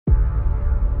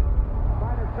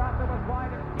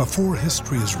Before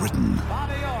history is written,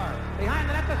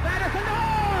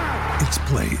 it's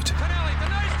played.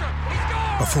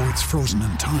 Before it's frozen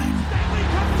in time,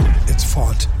 it's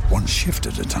fought one shift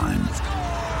at a time.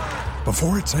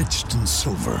 Before it's etched in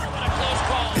silver,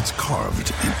 it's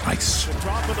carved in ice.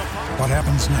 What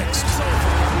happens next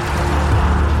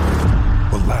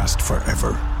will last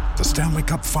forever. The Stanley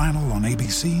Cup Final on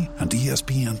ABC and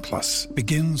ESPN Plus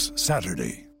begins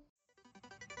Saturday.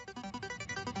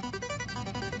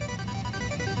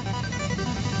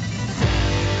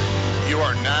 You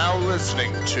are now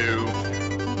listening to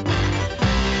the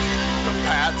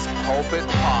Pat's Pulpit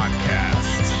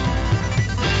Podcast.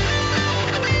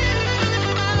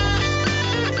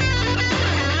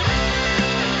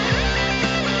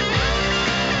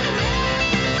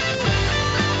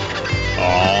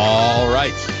 All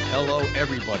right. Hello,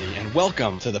 everybody, and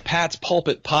welcome to the Pat's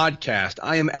Pulpit Podcast.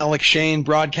 I am Alex Shane,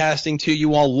 broadcasting to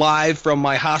you all live from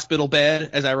my hospital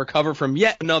bed as I recover from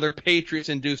yet another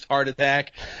Patriots-induced heart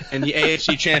attack in the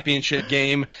AFC Championship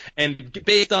game. And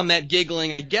based on that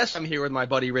giggling, I guess I'm here with my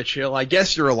buddy Rich Hill. I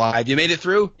guess you're alive. You made it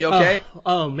through? You okay?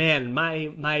 Oh man,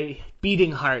 my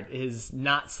beating heart is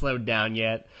not slowed down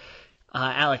yet.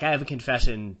 Alec, I have a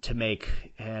confession to make,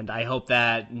 and I hope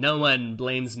that no one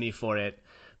blames me for it,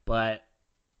 but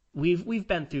we've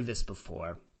been through this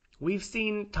before. We've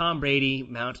seen Tom Brady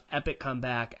mount epic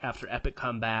comeback after epic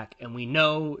comeback, and we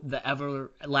know the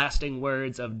everlasting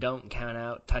words of "don't count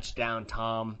out, touchdown,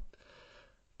 Tom."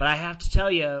 But I have to tell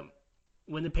you,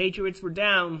 when the Patriots were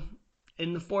down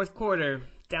in the fourth quarter,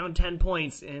 down 10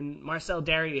 points, and Marcel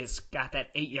Darius got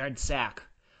that 8-yard sack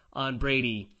on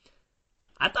Brady,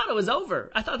 I thought it was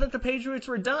over. I thought that the Patriots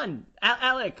were done.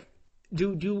 Alec,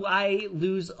 do I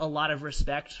lose a lot of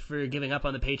respect for giving up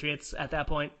on the Patriots at that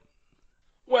point?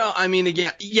 Well, I mean,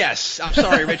 again, yes. I'm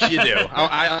sorry, Rich, you do.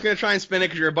 I'm going to try and spin it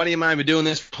because you're a buddy of mine. I've been doing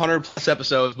this for 100-plus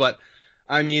episodes. But,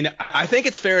 I mean, I think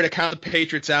it's fair to count the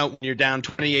Patriots out when you're down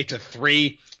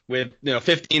 28-3 with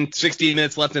 15, 16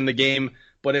 minutes left in the game.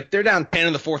 But if they're down 10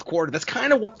 in the fourth quarter, that's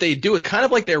kind of what they do. It's kind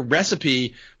of like their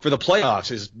recipe for the playoffs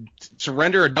is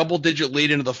surrender a double-digit lead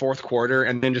into the fourth quarter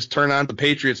and then just turn on the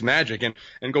Patriots' magic and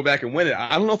go back and win it.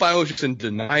 I don't know if I was just in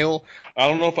denial. I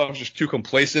don't know if I was just too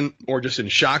complacent or just in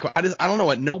shock. I don't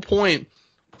know. At no point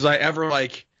was I ever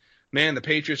like, man, the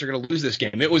Patriots are going to lose this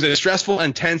game. It was as stressful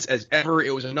and tense as ever.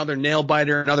 It was another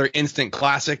nail-biter, another instant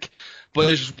classic.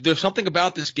 But there's something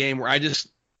about this game where I just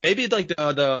 – maybe like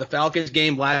the Falcons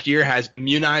game last year has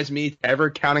immunized me to ever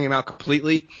counting them out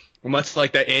completely, much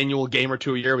like that annual game or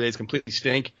two a year where they just completely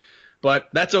stink. But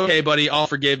that's okay, buddy. I'll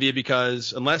forgive you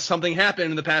because unless something happened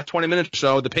in the past 20 minutes or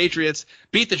so, the Patriots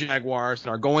beat the Jaguars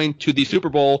and are going to the Super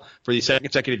Bowl for the second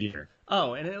consecutive year.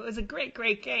 Oh, and it was a great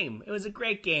game. It was a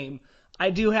great game. I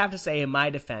do have to say, in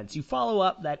my defense, you follow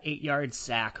up that 8-yard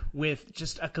sack with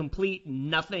just a complete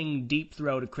nothing deep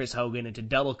throw to Chris Hogan into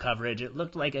double coverage. It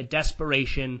looked like a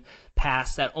desperation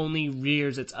pass that only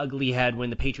rears its ugly head when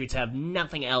the Patriots have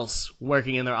nothing else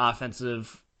working in their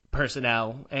offensive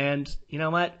personnel. And you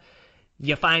know what?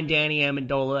 You find Danny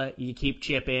Amendola, you keep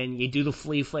chipping, you do the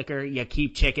flea flicker, you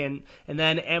keep chicken, and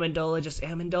then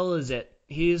Amendola it.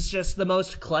 He's just the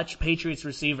most clutch Patriots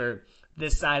receiver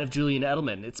this side of Julian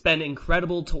Edelman. It's been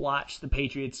incredible to watch the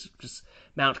Patriots just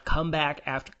mount comeback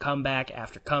after comeback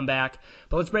after comeback.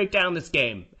 But let's break down this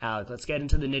game, Alec. Let's get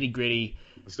into the nitty-gritty.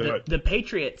 Let's do it. The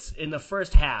Patriots in the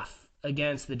first half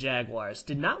against the Jaguars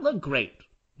did not look great.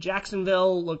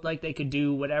 Jacksonville looked like they could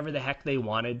do whatever the heck they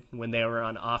wanted when they were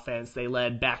on offense. They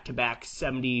led back-to-back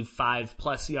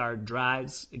 75-plus yard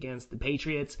drives against the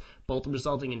Patriots, both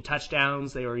resulting in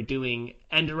touchdowns. They were doing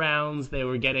end-arounds. They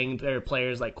were getting their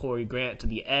players like Corey Grant to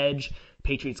the edge.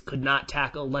 Patriots could not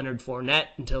tackle Leonard Fournette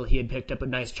until he had picked up a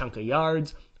nice chunk of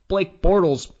yards. Blake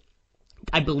Bortles,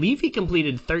 I believe he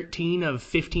completed 13 of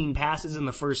 15 passes in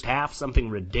the first half, something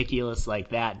ridiculous like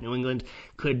that. New England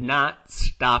could not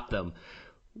stop them.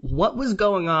 What was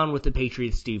going on with the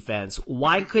Patriots defense?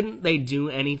 Why couldn't they do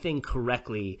anything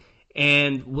correctly?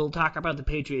 And we'll talk about the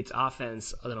Patriots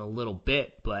offense in a little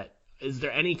bit, but is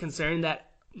there any concern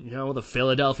that, the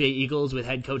Philadelphia Eagles with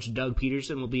head coach Doug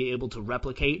Peterson will be able to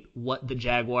replicate what the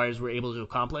Jaguars were able to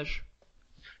accomplish?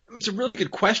 It's a really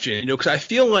good question, because I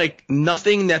feel like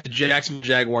nothing that the Jacksonville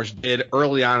Jaguars did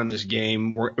early on in this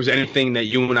game was anything that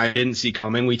you and I didn't see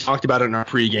coming. We talked about it in our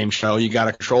pregame show. You got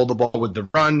to control the ball with the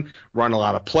run a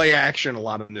lot of play action, a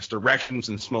lot of misdirections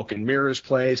and smoke and mirrors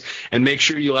plays, and make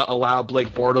sure you allow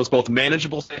Blake Bortles both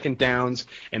manageable second downs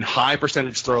and high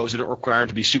percentage throws that are required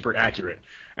to be super accurate.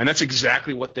 And that's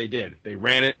exactly what they did. They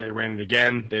ran it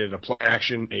again, they did a play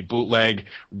action, a bootleg,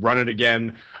 run it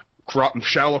again.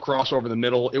 shallow cross over the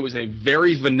middle. It was a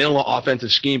very vanilla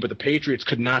offensive scheme, but the Patriots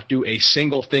could not do a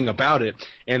single thing about it.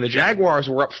 And the Jaguars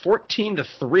were up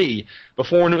 14-3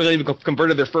 before they even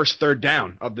converted their first third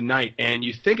down of the night. And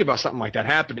you think about something like that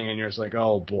happening, and you're just like,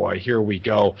 oh boy, here we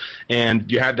go.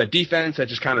 And you have that defense that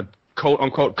just kind of quote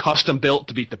unquote custom built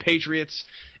to beat the Patriots.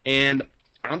 And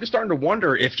I'm just starting to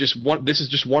wonder if this is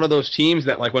just one of those teams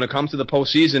that, like, when it comes to the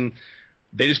postseason,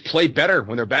 they just play better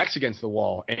when their back's against the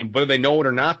wall. And whether they know it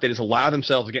or not, they just allow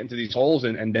themselves to get into these holes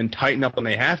and then tighten up when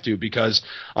they have to, because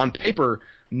on paper,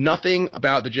 nothing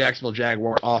about the Jacksonville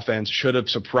Jaguar offense should have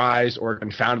surprised or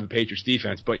confounded the Patriots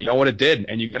defense. But you know what, it did,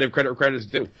 and you got to give credit where credit is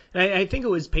due. I think it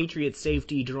was Patriots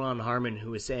safety Jerron Harmon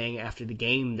who was saying after the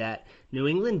game that New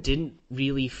England didn't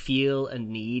really feel a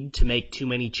need to make too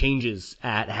many changes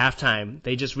at halftime.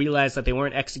 They just realized that they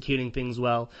weren't executing things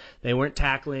well. They weren't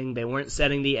tackling. They weren't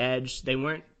setting the edge. They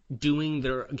weren't doing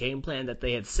their game plan that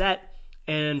they had set.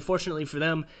 And fortunately for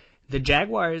them, the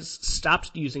Jaguars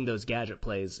stopped using those gadget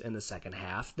plays in the second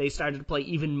half. They started to play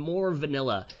even more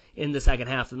vanilla in the second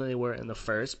half than they were in the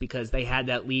first, because they had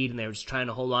that lead and they were just trying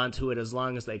to hold on to it as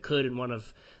long as they could in one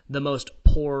of the most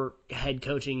poor head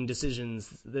coaching decisions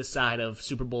this side of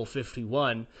Super Bowl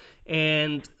 51.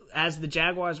 And as the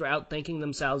Jaguars were outthinking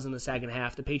themselves in the second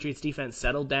half, the Patriots defense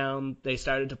settled down. They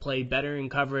started to play better in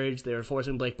coverage. They were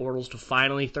forcing Blake Bortles to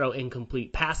finally throw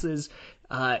incomplete passes.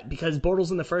 Because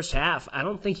Bortles in the first half, I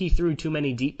don't think he threw too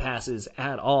many deep passes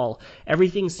at all.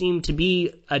 Everything seemed to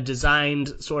be a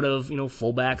designed sort of,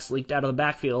 fullbacks leaked out of the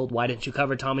backfield. Why didn't you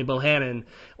cover Tommy Bohannon?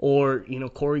 Or,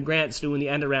 Corey Grant's doing the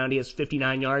end around. He has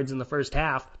 59 yards in the first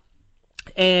half.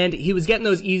 And he was getting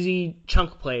those easy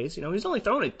chunk plays. He was only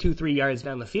throwing it 2-3 yards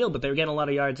down the field, but they were getting a lot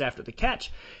of yards after the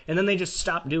catch. And then they just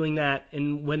stopped doing that.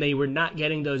 And when they were not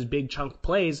getting those big chunk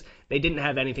plays, they didn't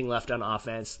have anything left on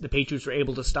offense. The Patriots were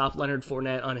able to stop Leonard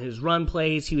Fournette on his run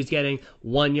plays. He was getting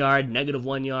 1 yard,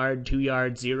 -1 yard, 2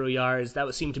 yards, 0 yards.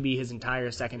 That seemed to be his entire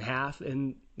second half.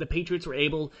 And the Patriots were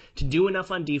able to do enough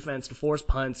on defense to force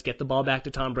punts, get the ball back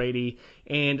to Tom Brady,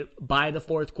 and by the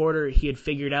fourth quarter, he had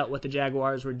figured out what the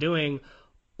Jaguars were doing.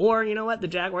 Or, you know what, the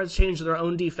Jaguars changed their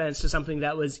own defense to something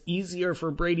that was easier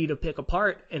for Brady to pick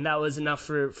apart, and that was enough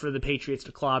for the Patriots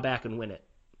to claw back and win it.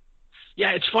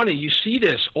 Yeah, it's funny. You see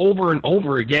this over and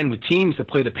over again with teams that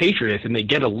play the Patriots, and they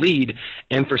get a lead,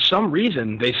 and for some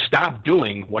reason they stop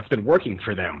doing what's been working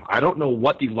for them. I don't know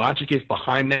what the logic is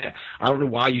behind that. I don't know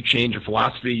why you change your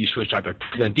philosophy. You switch out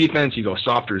the defense, you go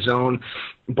softer zone.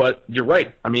 But you're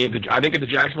right. I mean, I think if the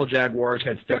Jacksonville Jaguars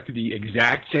had stuck to the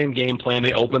exact same game plan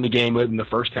they opened the game with in the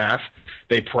first half,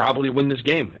 they probably win this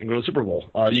game and go to the Super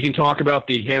Bowl. You can talk about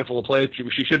the handful of plays.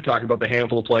 She should talk about the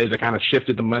handful of plays that kind of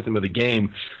shifted the momentum of the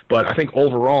game. But I think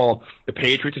overall, the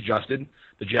Patriots adjusted.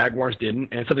 The Jaguars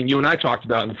didn't. And something you and I talked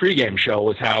about in the pregame show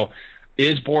was how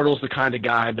is Bortles the kind of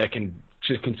guy that can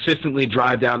just consistently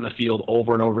drive down the field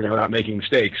over and over again without making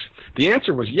mistakes? The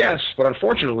answer was yes, but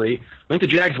unfortunately, I think the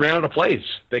Jags ran out of plays.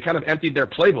 They kind of emptied their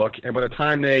playbook, and by the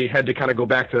time they had to kind of go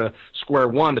back to square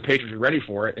one, the Patriots were ready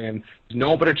for it, and there's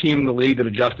no better team in the league than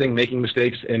adjusting, making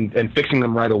mistakes, and fixing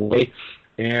them right away.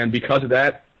 And because of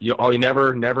that, you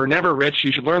never, Rich,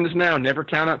 you should learn this now, never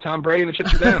count out Tom Brady and the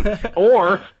chips are down.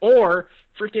 or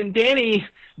freaking Danny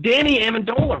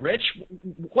Amendola, Rich.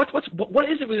 What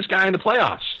is it with this guy in the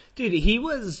playoffs? Dude, he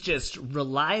was just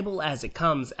reliable as it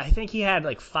comes. I think he had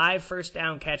like 5 first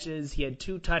down catches. He had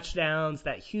 2 touchdowns,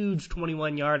 that huge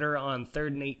 21-yarder on 3rd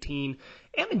and 18.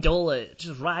 Amendola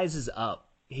just rises up.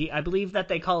 I believe that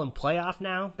they call him Playoff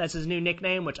now. That's his new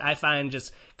nickname, which I find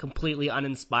just completely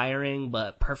uninspiring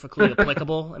but perfectly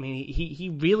applicable. I mean,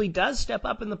 he really does step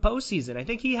up in the postseason. I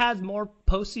think he has more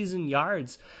postseason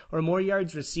yards or more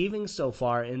yards receiving so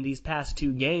far in these past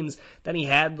 2 games than he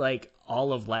had like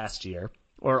all of last year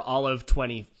or all of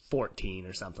 2014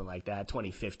 or something like that,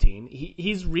 2015.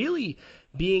 He's really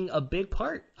being a big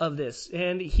part of this,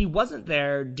 and he wasn't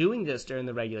there doing this during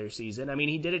the regular season. I mean,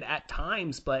 he did it at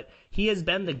times, but he has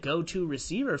been the go-to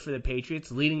receiver for the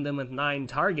Patriots, leading them with 9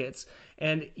 targets,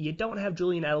 and you don't have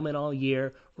Julian Edelman all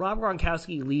year. Rob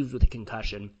Gronkowski leaves with a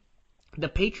concussion. The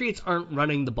Patriots aren't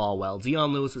running the ball well.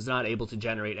 Dion Lewis was not able to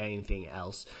generate anything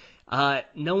else.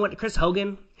 Chris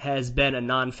Hogan has been a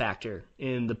non-factor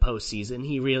in the postseason.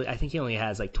 I think he only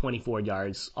has like 24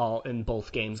 yards all in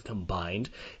both games combined.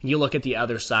 And you look at the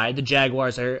other side, the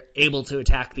Jaguars are able to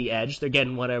attack the edge. They're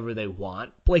getting whatever they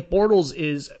want. Blake Bortles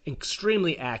is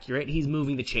extremely accurate. He's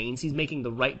moving the chains. He's making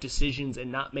the right decisions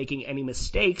and not making any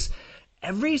mistakes.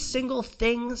 Every single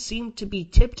thing seemed to be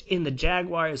tipped in the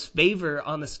Jaguars' favor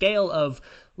on the scale of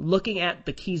looking at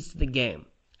the keys to the game.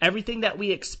 Everything that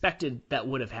we expected that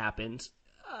would have happened,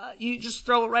 you just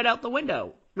throw it right out the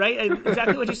window. right?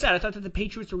 Exactly what you said. I thought that the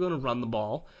Patriots were going to run the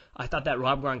ball. I thought that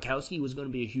Rob Gronkowski was going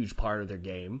to be a huge part of their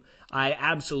game. I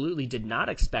absolutely did not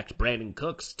expect Brandon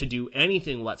Cooks to do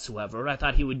anything whatsoever. I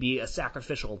thought he would be a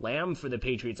sacrificial lamb for the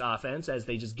Patriots offense, as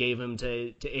they just gave him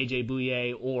to A.J.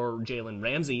 Bouye or Jalen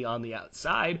Ramsey on the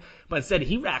outside. But instead,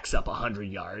 he racks up 100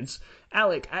 yards.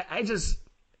 Alec,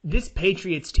 this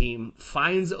Patriots team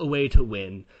finds a way to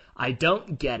win. I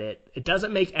don't get it. It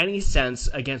doesn't make any sense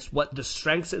against what the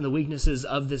strengths and the weaknesses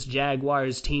of this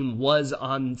Jaguars team was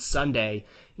on Sunday.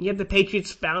 And yet the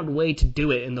Patriots found a way to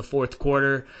do it in the fourth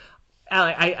quarter.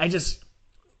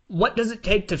 What does it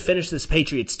take to finish this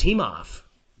Patriots team off?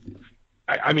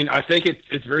 I think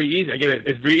it's very easy. Again,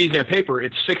 it's very easy on paper.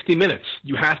 It's 60 minutes.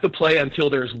 You have to play until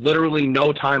there's literally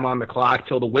no time on the clock,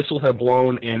 till the whistles have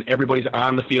blown and everybody's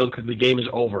on the field because the game is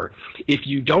over. If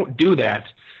you don't do that,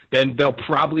 then they'll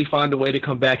probably find a way to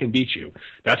come back and beat you.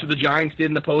 That's what the Giants did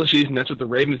in the postseason. That's what the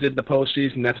Ravens did in the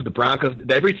postseason. That's what the Broncos did.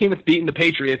 Every team that's beaten the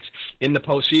Patriots in the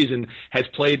postseason has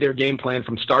played their game plan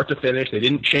from start to finish. They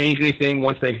didn't change anything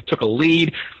once they took a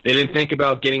lead. They didn't think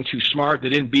about getting too smart. They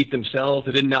didn't beat themselves.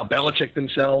 They didn't out-Belichick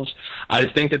themselves. I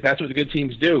just think that that's what the good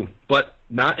teams do. But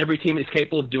not every team is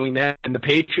capable of doing that, and the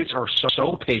Patriots are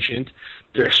so patient.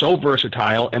 They're so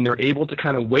versatile, and they're able to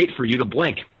kind of wait for you to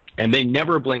blink. And they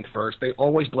never blink first. They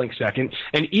always blink second.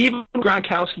 And even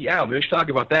Gronkowski out, we should talk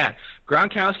about that.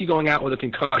 Gronkowski going out with a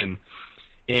concussion,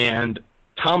 and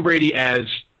Tom Brady, as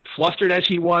flustered as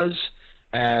he was,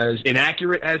 as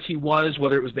inaccurate as he was,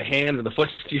 whether it was the hand or the foot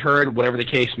he heard, whatever the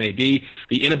case may be,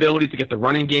 the inability to get the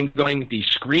running game going, the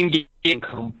screen game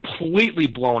completely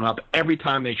blown up every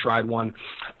time they tried one.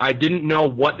 I didn't know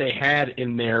what they had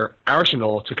in their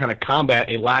arsenal to kind of combat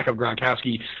a lack of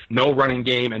Gronkowski, no running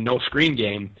game and no screen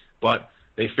game, but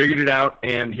they figured it out,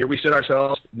 and here we sit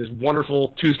ourselves this wonderful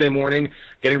Tuesday morning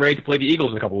getting ready to play the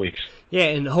Eagles in a couple weeks. Yeah,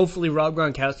 and hopefully Rob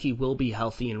Gronkowski will be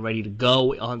healthy and ready to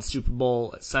go on Super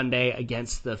Bowl Sunday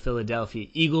against the Philadelphia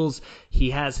Eagles.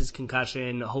 He has his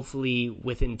concussion. Hopefully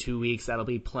within 2 weeks, that'll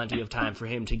be plenty of time for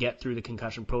him to get through the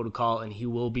concussion protocol, and he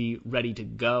will be ready to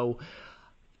go.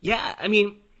 Yeah, I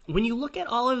mean, when you look at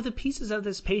all of the pieces of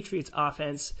this Patriots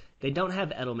offense, they don't have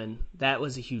Edelman. That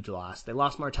was a huge loss. They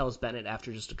lost Martellus Bennett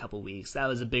after just a couple weeks. That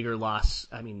was a bigger loss.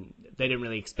 I mean, they didn't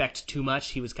really expect too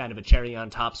much. He was kind of a cherry on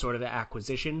top sort of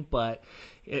acquisition, but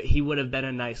he would have been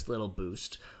a nice little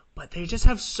boost. But they just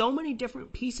have so many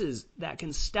different pieces that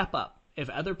can step up. If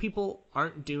other people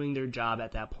aren't doing their job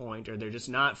at that point, or they're just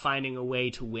not finding a way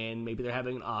to win, maybe they're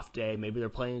having an off day, maybe they're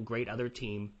playing a great other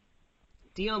team.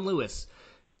 Dion Lewis,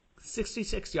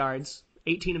 66 yards.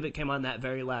 18 of it came on that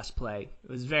very last play. It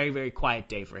was a very, very quiet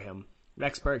day for him.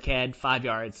 Rex Burkhead, 5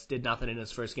 yards, did nothing in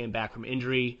his first game back from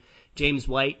injury. James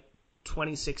White,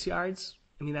 26 yards.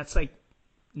 I mean, that's like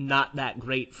not that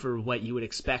great for what you would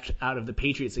expect out of the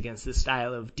Patriots against this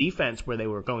style of defense where they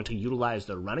were going to utilize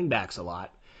their running backs a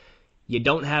lot. You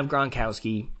don't have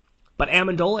Gronkowski, but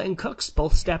Amendola and Cooks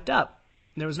both stepped up.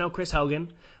 There was no Chris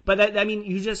Hogan. But,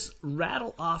 you just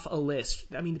rattle off a list.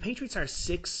 I mean, the Patriots are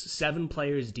 6-7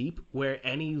 players deep where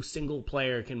any single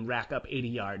player can rack up 80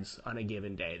 yards on a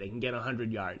given day. They can get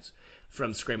 100 yards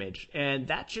from scrimmage. And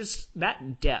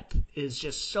that depth is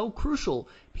just so crucial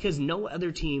because no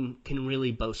other team can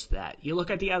really boast that. You look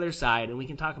at the other side, and we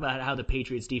can talk about how the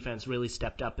Patriots defense really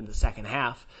stepped up in the second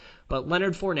half. But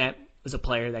Leonard Fournette is a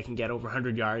player that can get over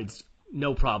 100 yards,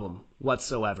 no problem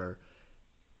whatsoever.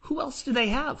 Who else do they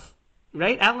have?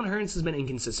 Right? Allen Hurns has been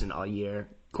inconsistent all year.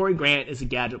 Corey Grant is a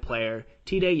gadget player.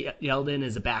 T.J. Yeldon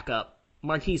is a backup.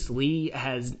 Marquise Lee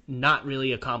has not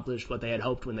really accomplished what they had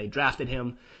hoped when they drafted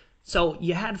him. So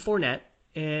you had Fournette,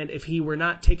 and if he were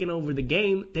not taking over the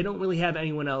game, they don't really have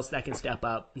anyone else that can step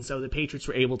up. And so the Patriots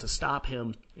were able to stop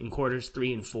him in quarters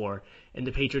 3 and 4, and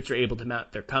the Patriots were able to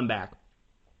mount their comeback.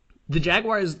 The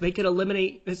Jaguars, they could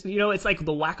eliminate, it's like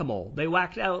the whack-a-mole. They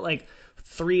whacked out like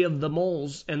 3 of the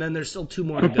moles, and then there's still 2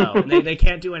 more to go. And they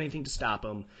can't do anything to stop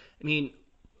them. I mean,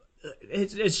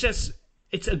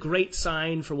 it's a great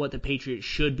sign for what the Patriots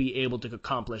should be able to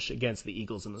accomplish against the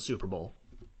Eagles in the Super Bowl.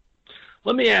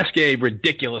 Let me ask a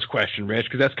ridiculous question, Rich,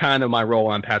 because that's kind of my role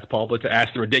on Pat's Pulpit, to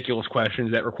ask the ridiculous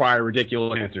questions that require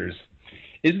ridiculous answers.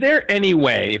 Is there any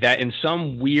way that in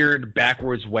some weird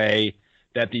backwards way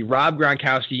that the Rob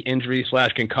Gronkowski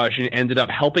injury/concussion ended up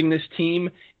helping this team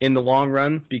in the long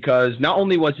run? Because not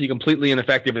only was he completely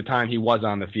ineffective at the time he was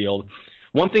on the field,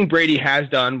 one thing Brady has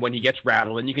done when he gets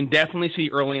rattled, and you can definitely see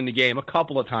early in the game a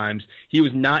couple of times, he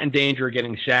was not in danger of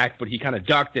getting sacked, but he kind of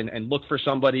ducked and looked for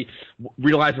somebody,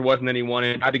 realized there wasn't anyone,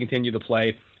 and had to continue the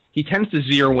play. he tends to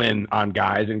zero in on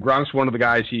guys, and Gronk's one of the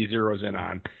guys he zeroes in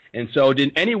on. And so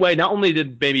in any way, not only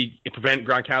did maybe it prevent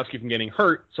Gronkowski from getting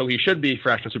hurt, so he should be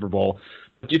fresh in Super Bowl,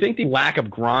 but do you think the lack of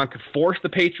Gronk forced the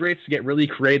Patriots to get really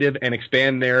creative and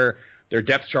expand their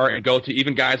depth chart and go to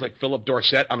even guys like Philip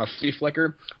Dorsett on a flea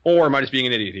flicker? Or am I just being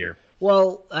an idiot here?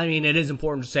 Well, I mean, it is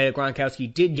important to say that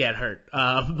Gronkowski did get hurt,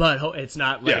 but it's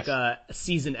not like a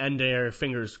season ender,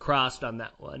 fingers crossed on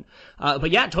that one.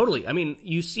 But yeah, totally. I mean,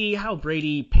 you see how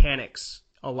Brady panics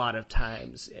a lot of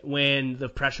times when the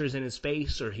pressure's in his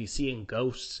face or he's seeing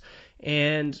ghosts.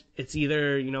 And it's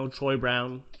either, Troy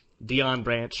Brown, Deion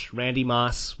Branch, Randy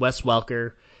Moss, Wes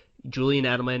Welker, Julian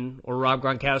Edelman, or Rob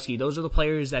Gronkowski. Those are the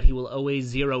players that he will always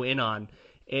zero in on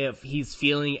if he's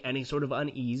feeling any sort of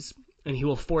unease, and he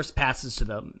will force passes to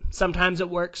them. Sometimes it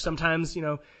works. Sometimes,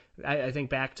 I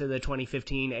think back to the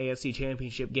 2015 AFC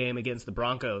Championship game against the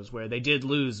Broncos where they did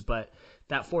lose, but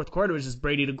that fourth quarter was just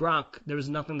Brady to Gronk. There was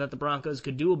nothing that the Broncos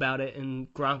could do about it,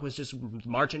 and Gronk was just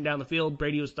marching down the field.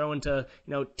 Brady was throwing to,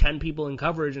 10 people in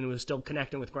coverage, and he was still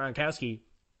connecting with Gronkowski.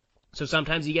 So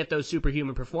sometimes you get those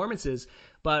superhuman performances,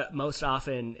 but most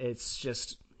often it's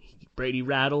just Brady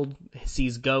rattled,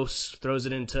 sees ghosts, throws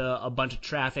it into a bunch of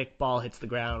traffic, ball hits the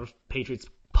ground, Patriots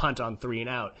punt on 3 and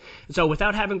out. And so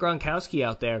without having Gronkowski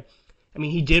out there, I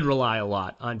mean, he did rely a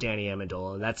lot on Danny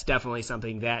Amendola. That's definitely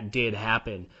something that did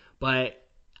happen. But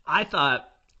I thought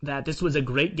that this was a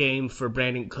great game for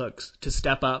Brandon Cooks to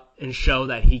step up and show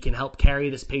that he can help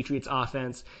carry this Patriots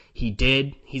offense. He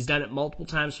did. He's done it multiple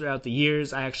times throughout the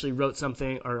years. I actually wrote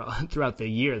something, or throughout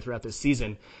this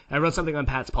season, I wrote something on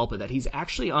Pat's Pulpit that he's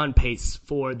actually on pace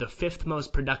for the 5th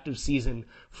most productive season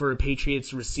for a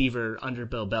Patriots receiver under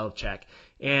Bill Belichick.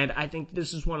 And I think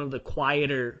this is one of the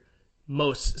quieter,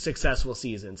 most successful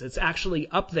seasons. It's actually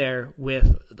up there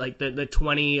with like the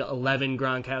 2011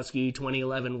 Gronkowski,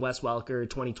 2011 Wes Welker,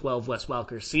 2012 Wes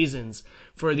Welker seasons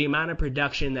for the amount of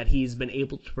production that he's been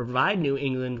able to provide New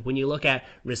England when you look at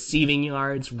receiving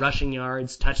yards, rushing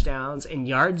yards, touchdowns, and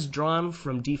yards drawn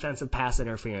from defensive pass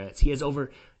interference. He has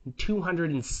over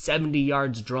 270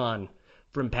 yards drawn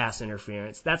from pass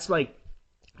interference. That's like,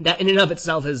 that in and of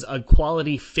itself is a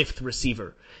quality 5th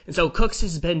receiver. And so Cooks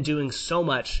has been doing so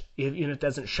much, even if it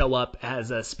doesn't show up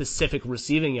as a specific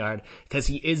receiving yard, because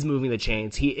he is moving the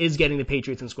chains. He is getting the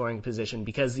Patriots in scoring position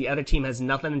because the other team has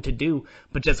nothing to do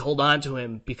but just hold on to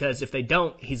him, because if they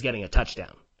don't, he's getting a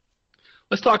touchdown.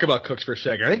 Let's talk about Cooks for a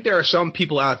second. I think there are some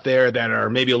people out there that are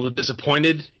maybe a little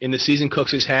disappointed in the season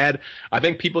Cooks has had. I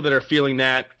think people that are feeling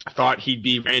that thought he'd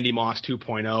be Randy Moss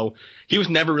 2.0. He was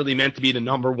never really meant to be the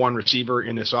number 1 receiver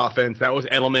in this offense. That was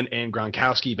Edelman and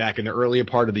Gronkowski back in the earlier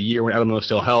part of the year when Edelman was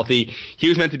still healthy. He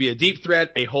was meant to be a deep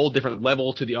threat, a whole different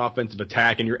level to the offensive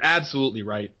attack, and you're absolutely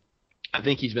right. I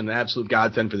think he's been an absolute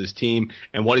godsend for this team,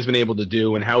 and what he's been able to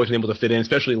do and how he's been able to fit in,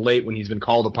 especially late when he's been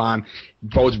called upon,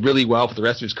 bodes really well for the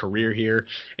rest of his career here.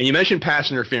 And you mentioned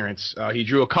pass interference. He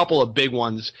drew a couple of big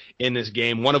ones in this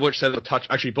game, one of which set up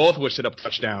both of which set up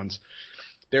touchdowns.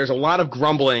 There's a lot of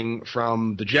grumbling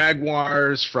from the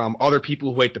Jaguars, from other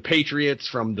people who hate the Patriots,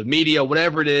 from the media,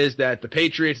 whatever it is, that the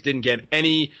Patriots didn't get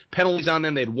any penalties on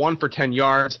them. They had 1 for 10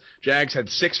 yards. Jags had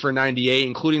 6 for 98,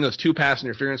 including those 2 pass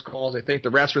interference calls. I think the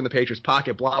rest are in the Patriots'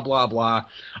 pocket, blah, blah, blah.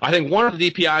 I think one of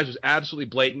the DPIs was absolutely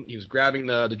blatant. He was grabbing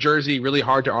the jersey. Really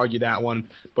hard to argue that one.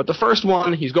 But the first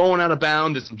one, he's going out of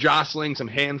bounds. It's some jostling, some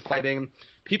hand fighting.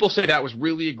 People say that was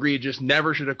really egregious,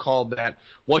 never should have called that.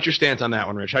 What's your stance on that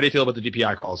one, Rich? How do you feel about the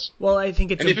DPI calls? Well, I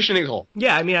think it's... And the officiating as a whole.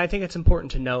 Yeah, I mean, I think it's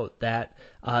important to note that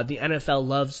the NFL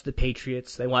loves the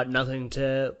Patriots. They want nothing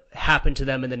to happen to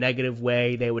them in the negative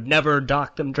way. They would never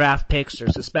dock them draft picks or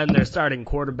suspend their starting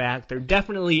quarterback. They're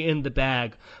definitely in the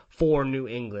bag for New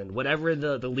England. Whatever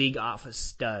the league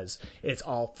office does, it's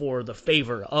all for the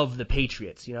favor of the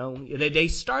Patriots. They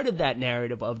started that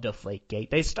narrative of Deflategate.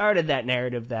 They started that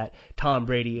narrative that Tom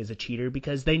Brady is a cheater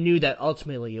because they knew that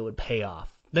ultimately it would pay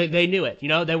off. They knew it.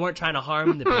 They weren't trying to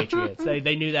harm the Patriots.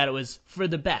 They knew that it was for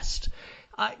the best.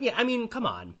 Yeah, I mean, come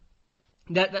on.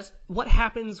 That's what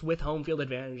happens with home field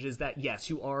advantage is that, yes,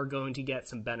 you are going to get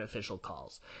some beneficial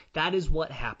calls. That is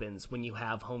what happens when you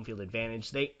have home field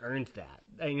advantage. They earned that.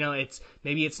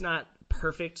 Maybe it's not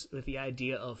perfect with the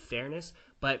idea of fairness,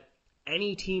 but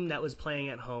any team that was playing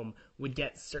at home would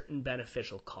get certain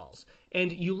beneficial calls.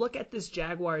 And you look at this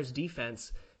Jaguars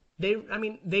defense,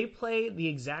 they play the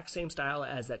exact same style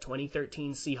as that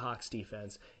 2013 Seahawks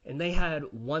defense, and they had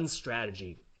one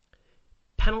strategy: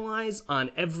 penalize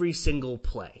on every single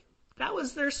play. That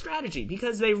was their strategy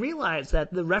because they realized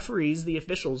that the referees, the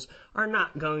officials, are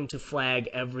not going to flag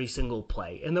every single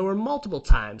play. And there were multiple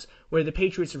times where the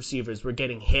Patriots receivers were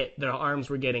getting hit, their arms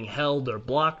were getting held or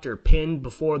blocked or pinned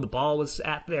before the ball was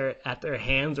at their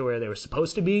hands or where they were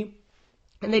supposed to be,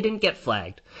 and they didn't get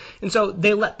flagged. And so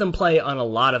they let them play on a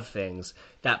lot of things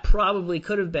that probably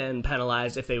could have been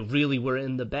penalized if they really were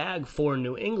in the bag for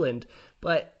New England,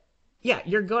 but yeah,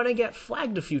 you're going to get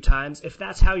flagged a few times if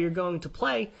that's how you're going to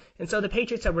play. And so the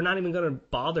Patriots said, we're not even going to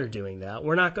bother doing that.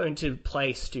 We're not going to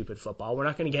play stupid football. We're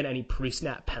not going to get any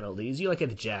pre-snap penalties. You look at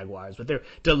the Jaguars with their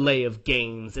delay of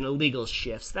games and illegal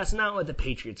shifts. That's not what the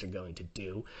Patriots are going to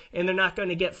do. And they're not going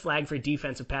to get flagged for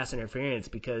defensive pass interference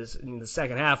because in the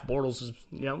second half, Bortles was,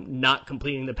 not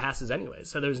completing the passes anyway.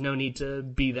 So there's no need to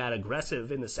be that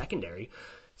aggressive in the secondary.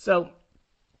 So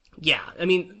yeah, I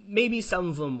mean, maybe some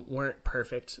of them weren't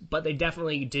perfect, but they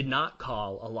definitely did not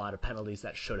call a lot of penalties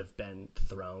that should have been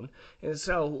thrown. And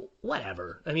so,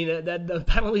 whatever. I mean, the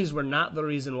penalties were not the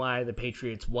reason why the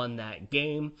Patriots won that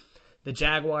game. The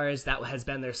Jaguars, that has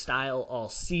been their style all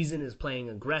season, is playing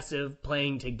aggressive,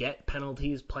 playing to get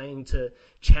penalties, playing to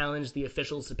challenge the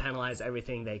officials to penalize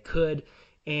everything they could.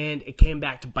 And it came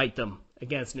back to bite them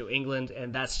against New England,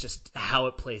 and that's just how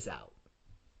it plays out.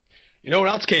 You know what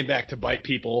else came back to bite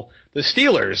people? The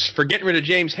Steelers for getting rid of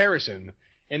James Harrison,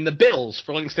 and the Bills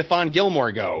for letting Stephon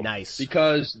Gilmore go. Nice.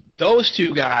 Because those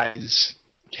two guys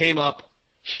came up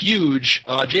huge.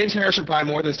 James Harrison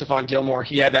probably more than Stephon Gilmore.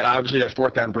 He had that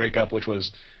fourth down breakup, which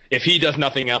was, if he does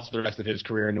nothing else for the rest of his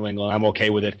career in New England, I'm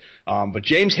okay with it. But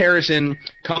James Harrison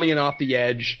coming in off the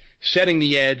edge, setting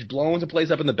the edge, blowing the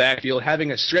plays up in the backfield, having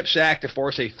a strip sack to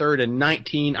force a 3rd and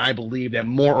 19, I believe, that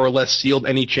more or less sealed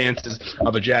any chances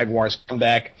of a Jaguars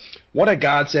comeback. What a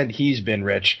godsend he's been,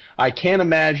 Rich. I can't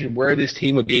imagine where this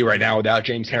team would be right now without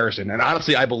James Harrison. And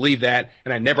honestly, I believe that,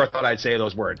 and I never thought I'd say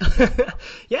those words.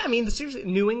 Yeah, I mean, seriously,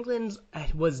 New England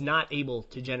was not able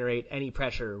to generate any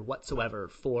pressure whatsoever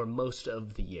for most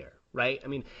of the year. Right? I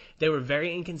mean, they were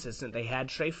very inconsistent. They had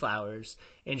Trey Flowers,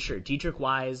 and sure, Dietrich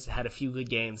Wise had a few good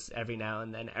games every now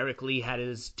and then. Eric Lee had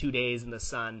his 2 days in the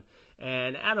sun,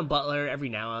 and Adam Butler every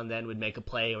now and then would make a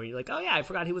play where you're like, oh yeah, I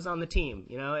forgot he was on the team,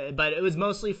 But it was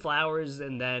mostly Flowers,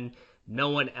 and then no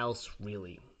one else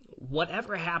really.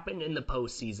 Whatever happened in the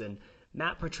postseason,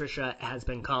 Matt Patricia has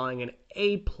been calling an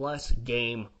A-plus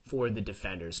game for the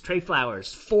defenders. Trey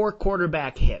Flowers, 4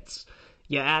 quarterback hits.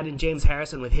 You add in James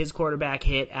Harrison with his quarterback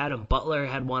hit. Adam Butler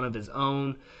had one of his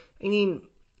own. I mean,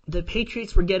 the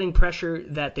Patriots were getting pressure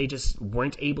that they just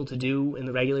weren't able to do in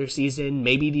the regular season.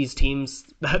 Maybe these teams,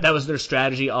 that was their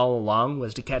strategy all along,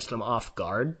 was to catch them off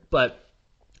guard. But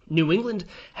New England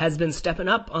has been stepping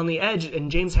up on the edge, and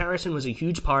James Harrison was a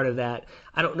huge part of that.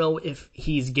 I don't know if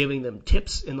he's giving them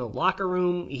tips in the locker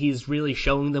room. He's really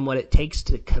showing them what it takes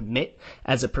to commit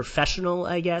as a professional,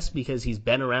 I guess, because he's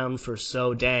been around for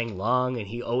so dang long, and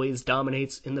he always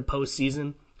dominates in the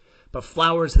postseason. But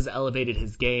Flowers has elevated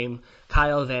his game.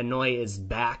 Kyle Van Noy is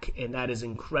back, and that is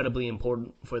incredibly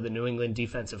important for the New England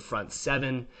defensive front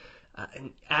seven.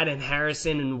 Add in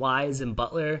Harrison and Wise and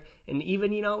Butler, and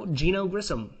even, Geno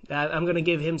Grissom. I'm going to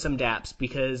give him some daps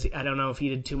because I don't know if he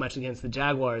did too much against the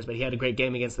Jaguars, but he had a great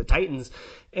game against the Titans.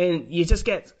 And you just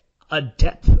get a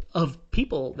depth of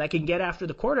people that can get after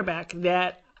the quarterback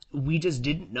that we just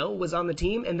didn't know was on the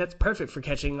team, and that's perfect for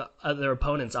catching other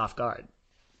opponents off guard.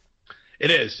 It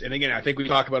is. And again, I think we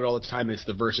talk about it all the time. It's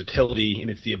the versatility,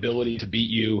 and it's the ability to beat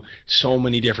you so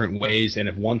many different ways. And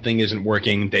if one thing isn't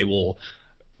working, they will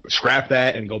scrap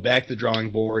that and go back to the drawing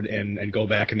board and go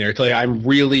back in there. I tell you, I'm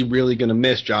really, really going to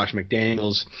miss Josh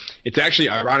McDaniels. It's actually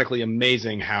ironically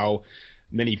amazing how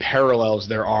many parallels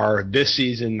there are this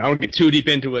season. I don't get too deep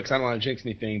into it because I don't want to jinx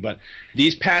anything, but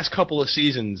these past couple of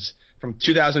seasons from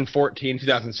 2014,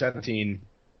 2017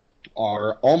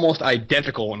 are almost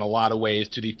identical in a lot of ways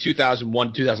to the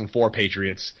 2001-2004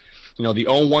 Patriots. The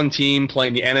 0-1 team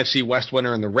playing the NFC West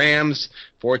winner and the Rams,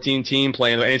 14 team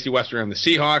playing the NFC West winner and the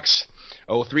Seahawks,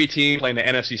 0-3 team playing the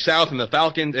NFC South and the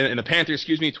Falcons, and the Panthers,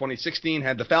 2016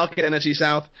 had the Falcon NFC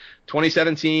South,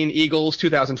 2017 Eagles,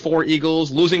 2004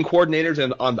 Eagles, losing coordinators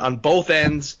and on both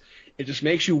ends. It just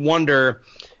makes you wonder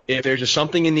if there's just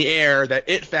something in the air, that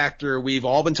it factor we've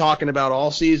all been talking about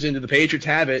all season. Do the Patriots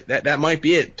have it? That might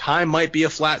be it. Time might be a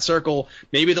flat circle.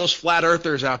 Maybe those flat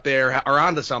earthers out there are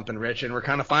onto something, Rich, and we're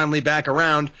kind of finally back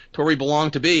around to where we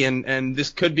belong to be. And this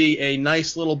could be a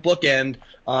nice little bookend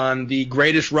on the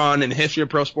greatest run in the history of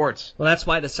pro sports. Well, that's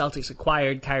why the Celtics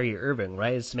acquired Kyrie Irving,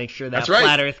 right? Is to make sure that That's right.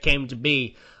 flat earth came to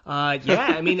be.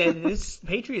 Yeah, I mean, this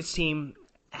Patriots team,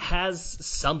 has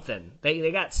something. They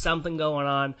got something going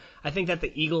on. I think that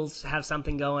the Eagles have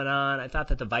something going on. I thought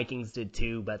that the Vikings did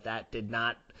too, but that did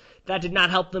not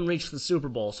help them reach the Super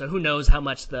Bowl. So who knows how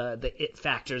much the it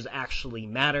factors actually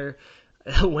matter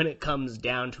when it comes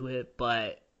down to it.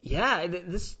 But yeah,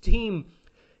 this team,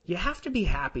 you have to be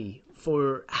happy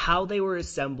for how they were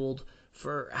assembled,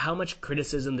 for how much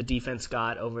criticism the defense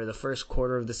got over the first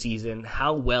quarter of the season,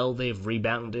 how well they've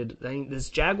rebounded. I mean, this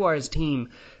Jaguars team,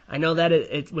 I know that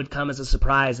it would come as a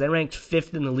surprise. They ranked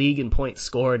 5th in the league in points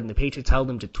scored, and the Patriots held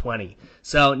them to 20.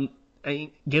 So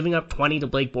giving up 20 to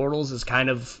Blake Bortles is kind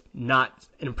of not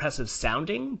impressive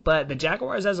sounding, but the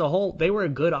Jaguars as a whole, they were a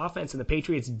good offense, and the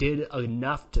Patriots did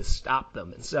enough to stop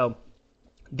them. And so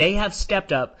they have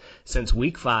stepped up since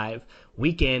week 5,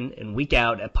 week in and week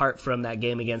out, apart from that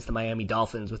game against the Miami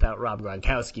Dolphins without Rob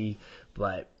Gronkowski.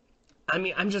 But I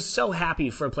mean, I'm just so happy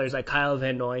for players like Kyle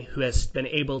Van Noy, who has been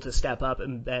able to step up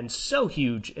and been so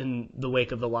huge in the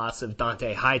wake of the loss of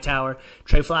Dante Hightower.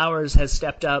 Trey Flowers has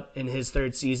stepped up in his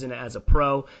 3rd season as a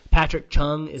pro. Patrick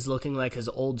Chung is looking like his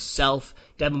old self.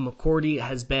 Devin McCourty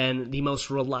has been the most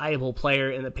reliable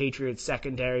player in the Patriots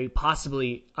secondary,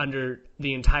 possibly under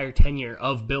the entire tenure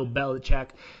of Bill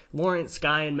Belichick. Lawrence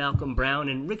Guy and Malcolm Brown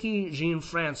and Ricky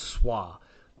Jean-Francois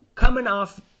coming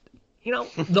off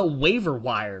the waiver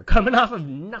wire, coming off of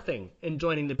nothing and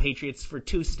joining the Patriots for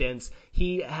 2 stints.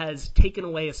 He has taken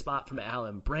away a spot from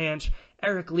Alan Branch.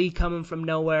 Eric Lee coming from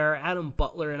nowhere. Adam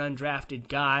Butler, an undrafted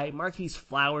guy. Marquise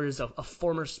Flowers, a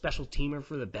former special teamer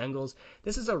for the Bengals.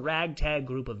 This is a ragtag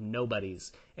group of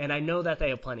nobodies. And I know that they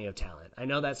have plenty of talent. I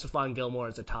know that Stephon Gilmore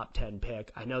is a top 10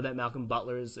 pick. I know that Malcolm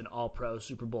Butler is an all-pro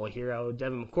Super Bowl hero.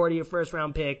 Devin McCourty, a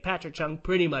first-round pick. Patrick Chung,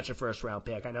 pretty much a first-round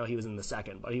pick. I know he was in the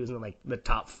second, but he was in the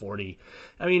top 40.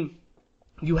 I mean,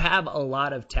 you have a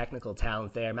lot of technical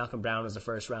talent there. Malcolm Brown was a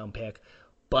first-round pick.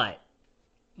 But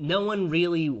no one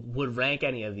really would rank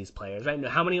any of these players, right?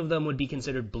 How many of them would be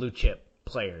considered blue chip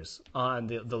players on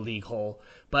the league whole?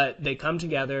 But they come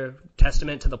together,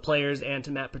 testament to the players and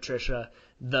to Matt Patricia.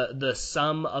 The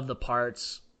sum of the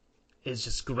parts is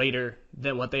just greater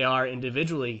than what they are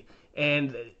individually.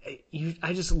 And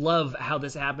I just love how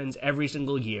this happens every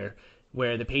single year,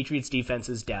 where the Patriots defense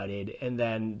is doubted and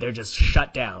then they're just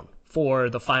shut down for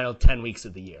the final 10 weeks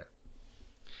of the year.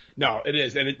 No, it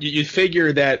is. And you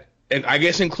figure that, and I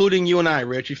guess including you and I,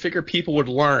 Rich, you figure people would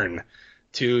learn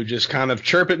to just kind of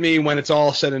chirp at me when it's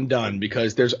all said and done,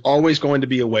 because there's always going to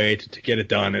be a way to get it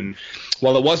done. And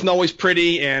while it wasn't always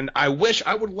pretty, and I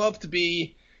would love to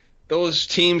be those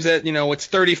teams that, it's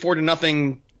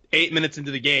 34-0, 8 minutes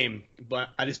into the game, but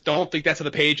I just don't think that's how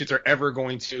the Patriots are ever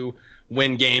going to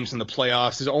win games in the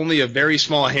playoffs. There's only a very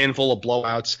small handful of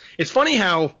blowouts. It's funny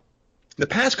how the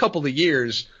past couple of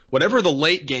years, whatever the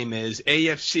late game is,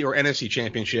 AFC or NFC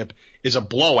championship, is a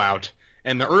blowout,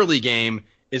 and the early game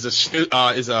is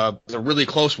a really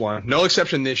close one. No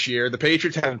exception this year. The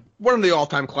Patriots had one of the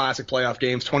all-time classic playoff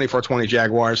games, 24-20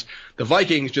 Jaguars. The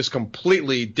Vikings just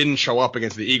completely didn't show up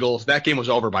against the Eagles. That game was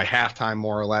over by halftime,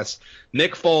 more or less.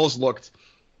 Nick Foles looked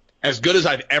as good as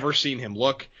I've ever seen him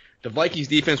look. The Vikings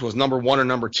defense was number 1 or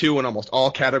number 2 in almost all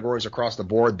categories across the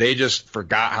board. They just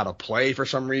forgot how to play for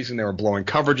some reason. They were blowing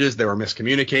coverages. They were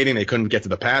miscommunicating. They couldn't get to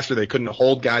the passer. They couldn't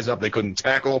hold guys up. They couldn't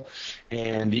tackle.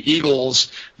 And the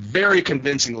Eagles very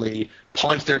convincingly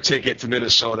punched their ticket to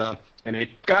Minnesota. And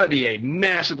it's got to be a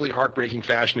massively heartbreaking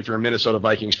fashion if you're a Minnesota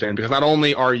Vikings fan, because not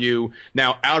only are you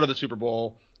now out of the Super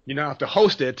Bowl, you now have to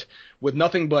host it with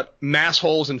nothing but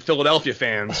massholes and Philadelphia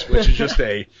fans, which is just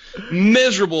a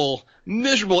miserable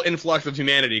influx of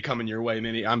humanity coming your way,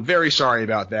 Minnie. I'm very sorry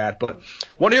about that. But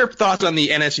what are your thoughts on the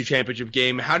NFC Championship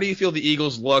game? How do you feel the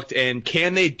Eagles looked, and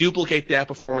can they duplicate that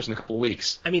performance in a couple of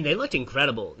weeks? I mean, they looked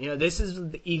incredible. This is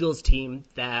the Eagles team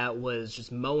that was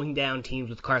just mowing down teams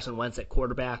with Carson Wentz at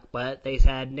quarterback, but they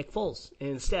had Nick Foles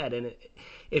instead. And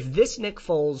if this Nick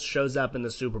Foles shows up in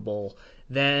the Super Bowl,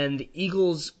 then the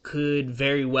Eagles could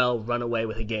very well run away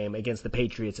with a game against the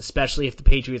Patriots, especially if the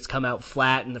Patriots come out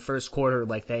flat in the first quarter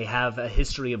like they have a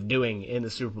history of doing in the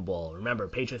Super Bowl. Remember,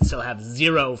 Patriots still have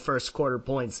 0 first quarter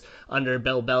points under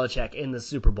Bill Belichick in the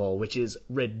Super Bowl, which is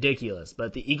ridiculous.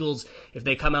 But the Eagles, if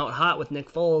they come out hot with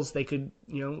Nick Foles, they could,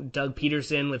 Doug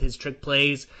Peterson with his trick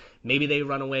plays, maybe they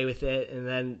run away with it, and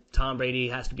then Tom Brady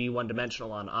has to be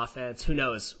one-dimensional on offense. Who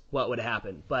knows what would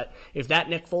happen? But if that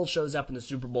Nick Foles shows up in the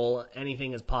Super Bowl,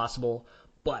 anything is possible.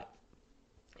 But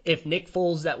if Nick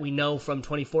Foles that we know from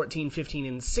 2014, 15,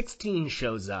 and 16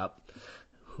 shows up,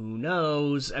 who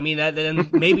knows? I mean, then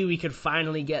maybe we could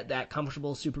finally get that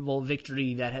comfortable Super Bowl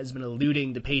victory that has been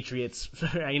eluding the Patriots.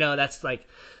 That's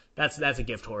That's a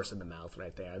gift horse in the mouth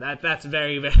right there. That's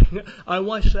very, very. I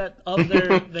wish that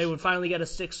they would finally get a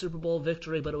 6th Super Bowl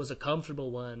victory, but it was a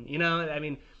comfortable one. I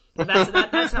mean,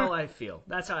 that's how I feel.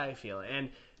 That's how I feel. And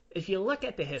if you look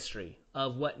at the history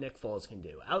of what Nick Foles can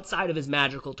do outside of his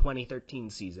magical 2013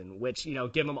 season, which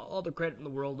give him all the credit in the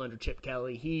world under Chip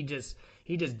Kelly, he just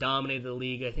dominated the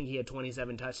league. I think he had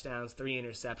 27 touchdowns, 3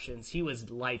 interceptions. He was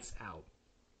lights out.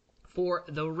 For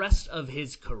the rest of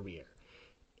his career,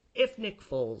 if Nick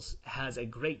Foles has a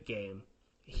great game,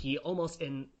 he almost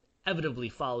inevitably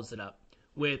follows it up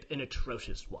with an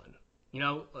atrocious one.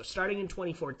 Starting in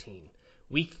 2014,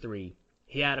 week 3,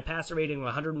 he had a passer rating of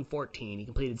 114. He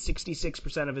completed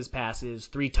 66% of his passes,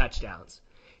 3 touchdowns.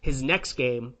 His next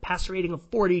game, passer rating of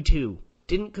 42.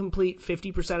 Didn't complete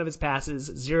 50% of his passes,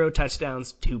 0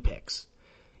 touchdowns, 2 picks.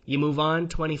 You move on,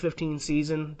 2015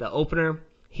 season, the opener,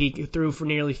 he threw for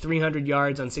nearly 300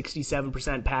 yards on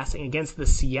 67% passing against the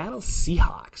Seattle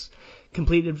Seahawks.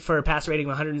 Completed for a passer rating of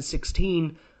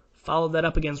 116. Followed that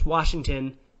up against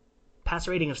Washington,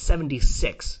 passer rating of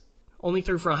 76. Only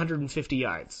threw for 150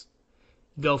 yards.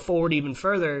 Go forward even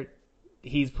further,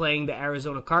 he's playing the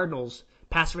Arizona Cardinals.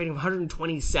 Passer rating of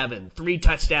 127. 3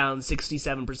 touchdowns,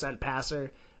 67%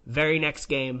 passer. Very next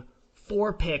game,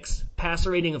 4 picks,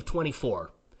 passer rating of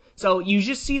 24. So you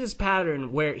just see this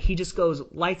pattern where he just goes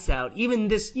lights out. Even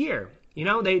this year,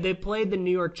 they played the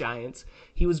New York Giants.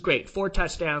 He was great. 4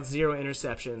 touchdowns, 0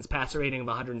 interceptions, passer rating of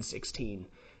 116.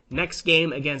 Next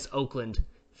game against Oakland,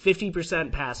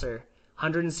 50% passer,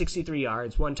 163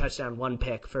 yards, 1 touchdown, 1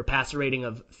 pick for a passer rating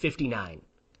of 59.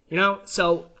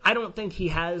 So I don't think he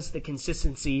has the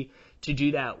consistency to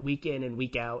do that week in and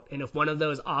week out. And if one of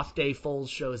those off-day Foles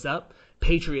shows up,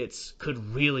 Patriots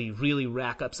could really, really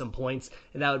rack up some points,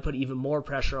 and that would put even more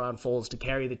pressure on Foles to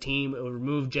carry the team. It would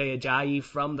remove Jay Ajayi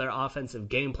from their offensive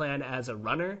game plan as a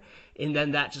runner, and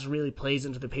then that just really plays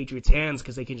into the Patriots' hands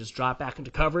because they can just drop back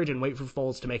into coverage and wait for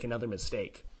Foles to make another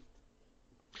mistake.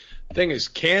 The thing is,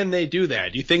 can they do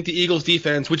that? Do you think the Eagles'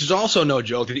 defense, which is also no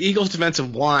joke, the Eagles'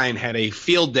 defensive line had a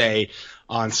field day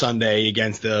on Sunday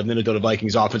against the Minnesota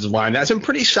Vikings offensive line? That's been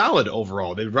pretty solid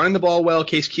overall. They're running the ball well.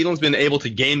 Case Keenum's been able to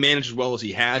game manage as well as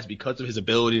he has because of his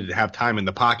ability to have time in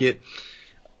the pocket.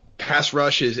 Pass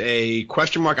rush is a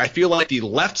question mark. I feel like the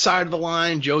left side of the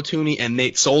line, Joe Thuney and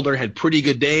Nate Solder, had pretty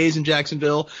good days in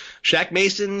Jacksonville. Shaq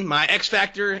Mason, my X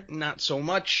factor, not so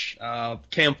much.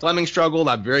 Cam Fleming struggled.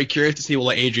 I'm very curious to see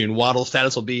what Adrian Waddle's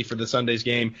status will be for the Sunday's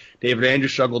game. David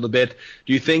Andrews struggled a bit.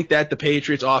 Do you think that the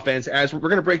Patriots offense, as we're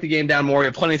going to break the game down more, we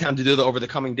have plenty of time to do that over the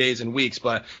coming days and weeks,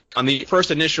 but on the first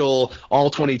initial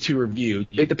all-22 review, do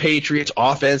you think the Patriots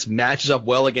offense matches up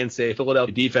well against a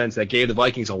Philadelphia defense that gave the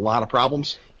Vikings a lot of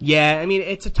problems? Yeah, I mean,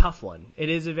 it's a tough one. It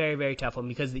is a very, very tough one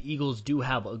because the Eagles do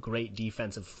have a great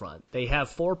defensive front. They have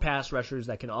 4 pass rushers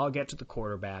that can all get to the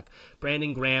quarterback.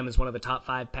 Brandon Graham is one of the top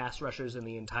 5 pass rushers in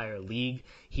the entire league.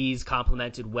 He's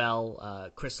complemented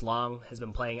well. Chris Long has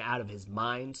been playing out of his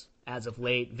mind as of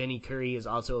late. Vinny Curry is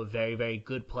also a very, very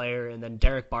good player. And then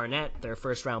Derek Barnett, their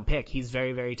first-round pick, he's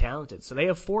very, very talented. So they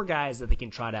have 4 guys that they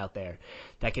can trot out there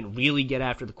that can really get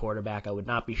after the quarterback. I would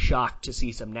not be shocked to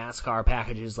see some NASCAR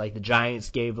packages like the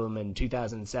Giants gave them in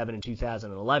 2007 and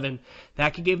 2011.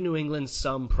 That could give New England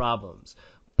some problems.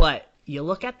 But you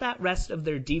look at that rest of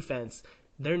their defense,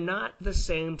 they're not the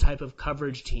same type of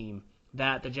coverage team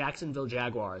that the Jacksonville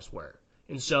Jaguars were.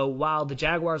 And so while the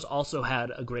Jaguars also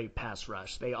had a great pass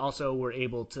rush, they also were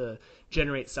able to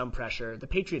generate some pressure. The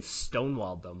Patriots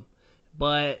stonewalled them,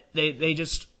 but they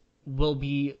just will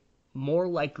be more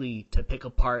likely to pick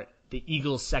apart the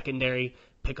Eagles secondary,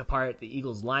 pick apart the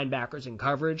Eagles linebackers in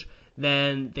coverage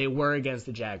than they were against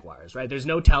the Jaguars, right? There's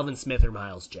no Talvin Smith or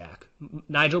Miles Jack.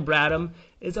 Nigel Bradham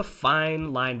is a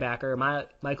fine linebacker.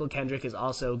 Michael Kendrick is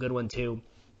also a good one too.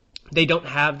 They don't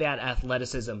have that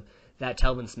athleticism that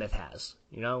Talvin Smith has,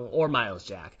 or Miles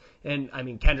Jack. And, I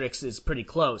mean, Kendricks is pretty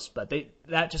close, but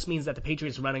that just means that the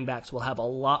Patriots running backs will have a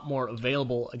lot more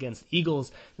available against the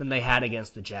Eagles than they had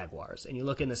against the Jaguars. And you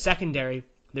look in the secondary,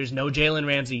 there's no Jalen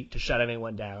Ramsey to shut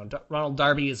anyone down. Ronald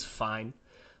Darby is fine,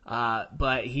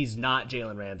 but he's not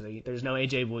Jalen Ramsey. There's no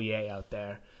A.J. Bouye out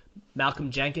there.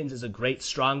 Malcolm Jenkins is a great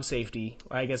strong safety,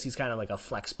 or I guess he's kind of like a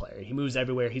flex player. He moves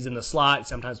everywhere. He's in the slot. He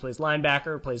sometimes plays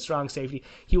linebacker, plays strong safety.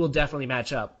 He will definitely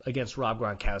match up against Rob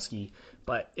Gronkowski.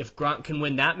 But if Gronk can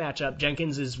win that matchup,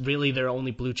 Jenkins is really their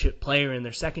only blue chip player in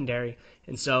their secondary.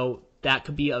 And so that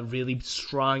could be a really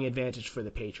strong advantage for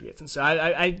the Patriots. And so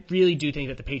I really do think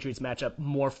that the Patriots match up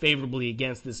more favorably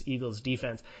against this Eagles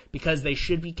defense because they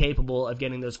should be capable of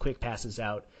getting those quick passes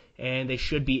out. And they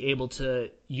should be able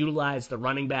to utilize the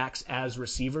running backs as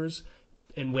receivers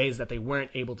in ways that they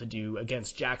weren't able to do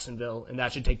against Jacksonville, and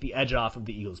that should take the edge off of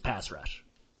the Eagles' pass rush.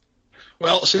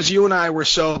 Well, since you and I were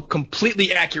so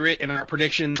completely accurate in our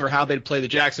prediction for how they'd play the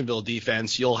Jacksonville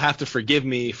defense, you'll have to forgive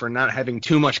me for not having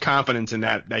too much confidence in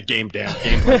that game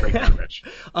plan breakdown, Rich.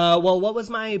 Well, what was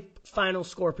my final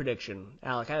score prediction,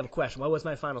 Alec? I have a question. What was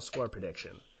my final score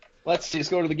prediction? Let's see. Let's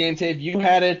go to the game tape. You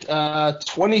had it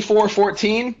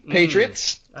 24-14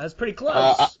 Patriots. That was pretty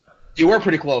close. You were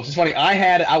pretty close. It's funny.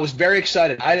 I was very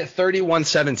excited. I had it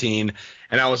 31-17,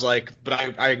 and I was like,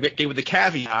 but I gave it the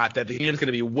caveat that the game's going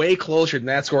to be way closer than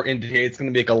that score indicates. It's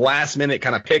going to be like a last-minute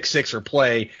kind of pick six or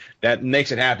play that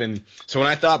makes it happen. So when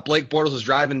I thought Blake Bortles was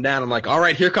driving down, I'm like, all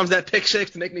right, here comes that pick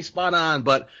six to make me spot on,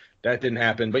 but that didn't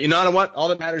happen. But you know what? All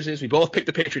that matters is we both picked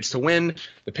the Patriots to win.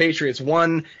 The Patriots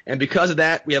won. And because of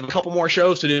that, we have a couple more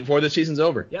shows to do before the season's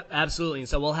over. Yep, absolutely. And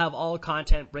so we'll have all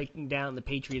content breaking down the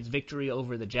Patriots' victory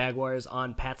over the Jaguars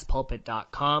on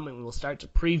patspulpit.com. And we'll start to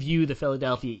preview the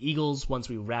Philadelphia Eagles once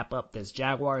we wrap up this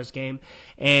Jaguars game.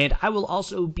 And I will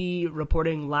also be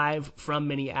reporting live from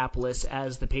Minneapolis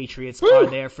as the Patriots are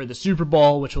there for the Super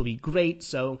Bowl, which will be great.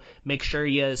 So make sure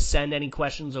you send any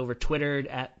questions over Twitter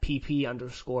at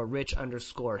pp_Rich_Hill,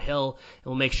 and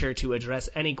we'll make sure to address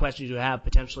any questions you have,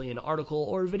 potentially in article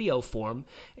or video form.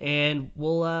 And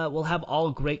we'll have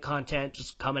all great content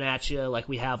just coming at you like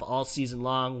we have all season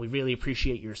long. We really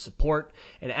appreciate your support.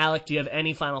 And Alec, do you have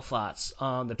any final thoughts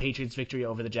on the Patriots' victory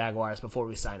over the Jaguars before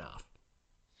we sign off?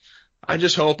 I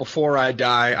just hope before I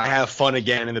die, I have fun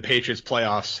again in the Patriots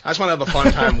playoffs. I just want to have a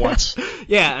fun time once.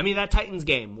 Yeah, I mean, that Titans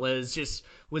game was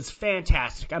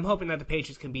fantastic. I'm hoping that the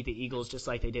Patriots can beat the Eagles just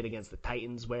like they did against the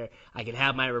Titans, where I can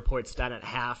have my reports done at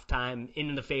halftime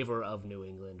in the favor of New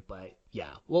England. But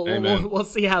yeah, we'll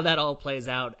see how that all plays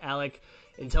out. Alec,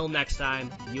 until next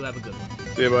time, you have a good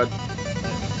one. See you, bud.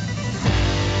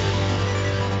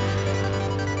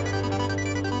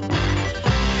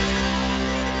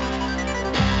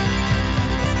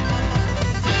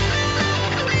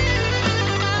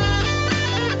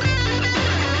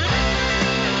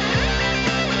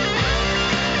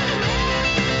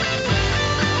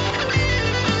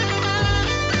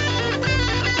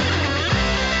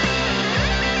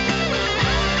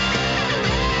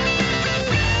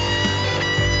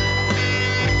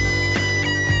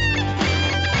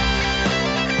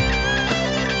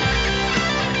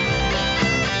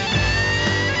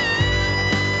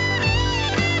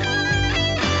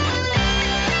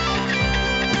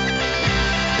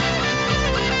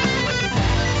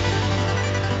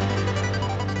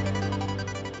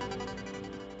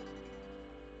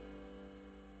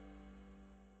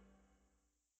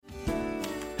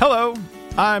 Hello,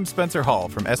 I'm Spencer Hall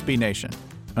from SB Nation,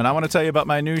 and I want to tell you about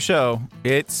my new show,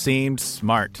 It Seemed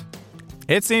Smart.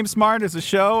 It Seemed Smart is a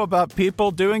show about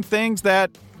people doing things that,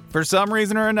 for some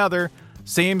reason or another,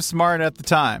 seem smart at the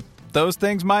time. Those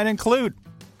things might include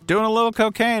doing a little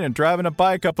cocaine and driving a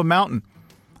bike up a mountain.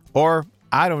 Or,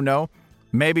 I don't know,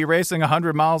 maybe racing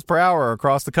 100 miles per hour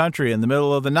across the country in the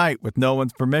middle of the night with no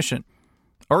one's permission.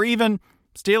 Or even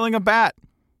stealing a bat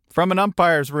from an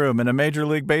umpire's room in a Major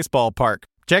League Baseball park.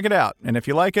 Check it out, and if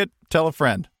you like it, tell a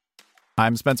friend.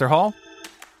 I'm Spencer Hall.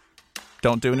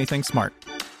 Don't do anything smart.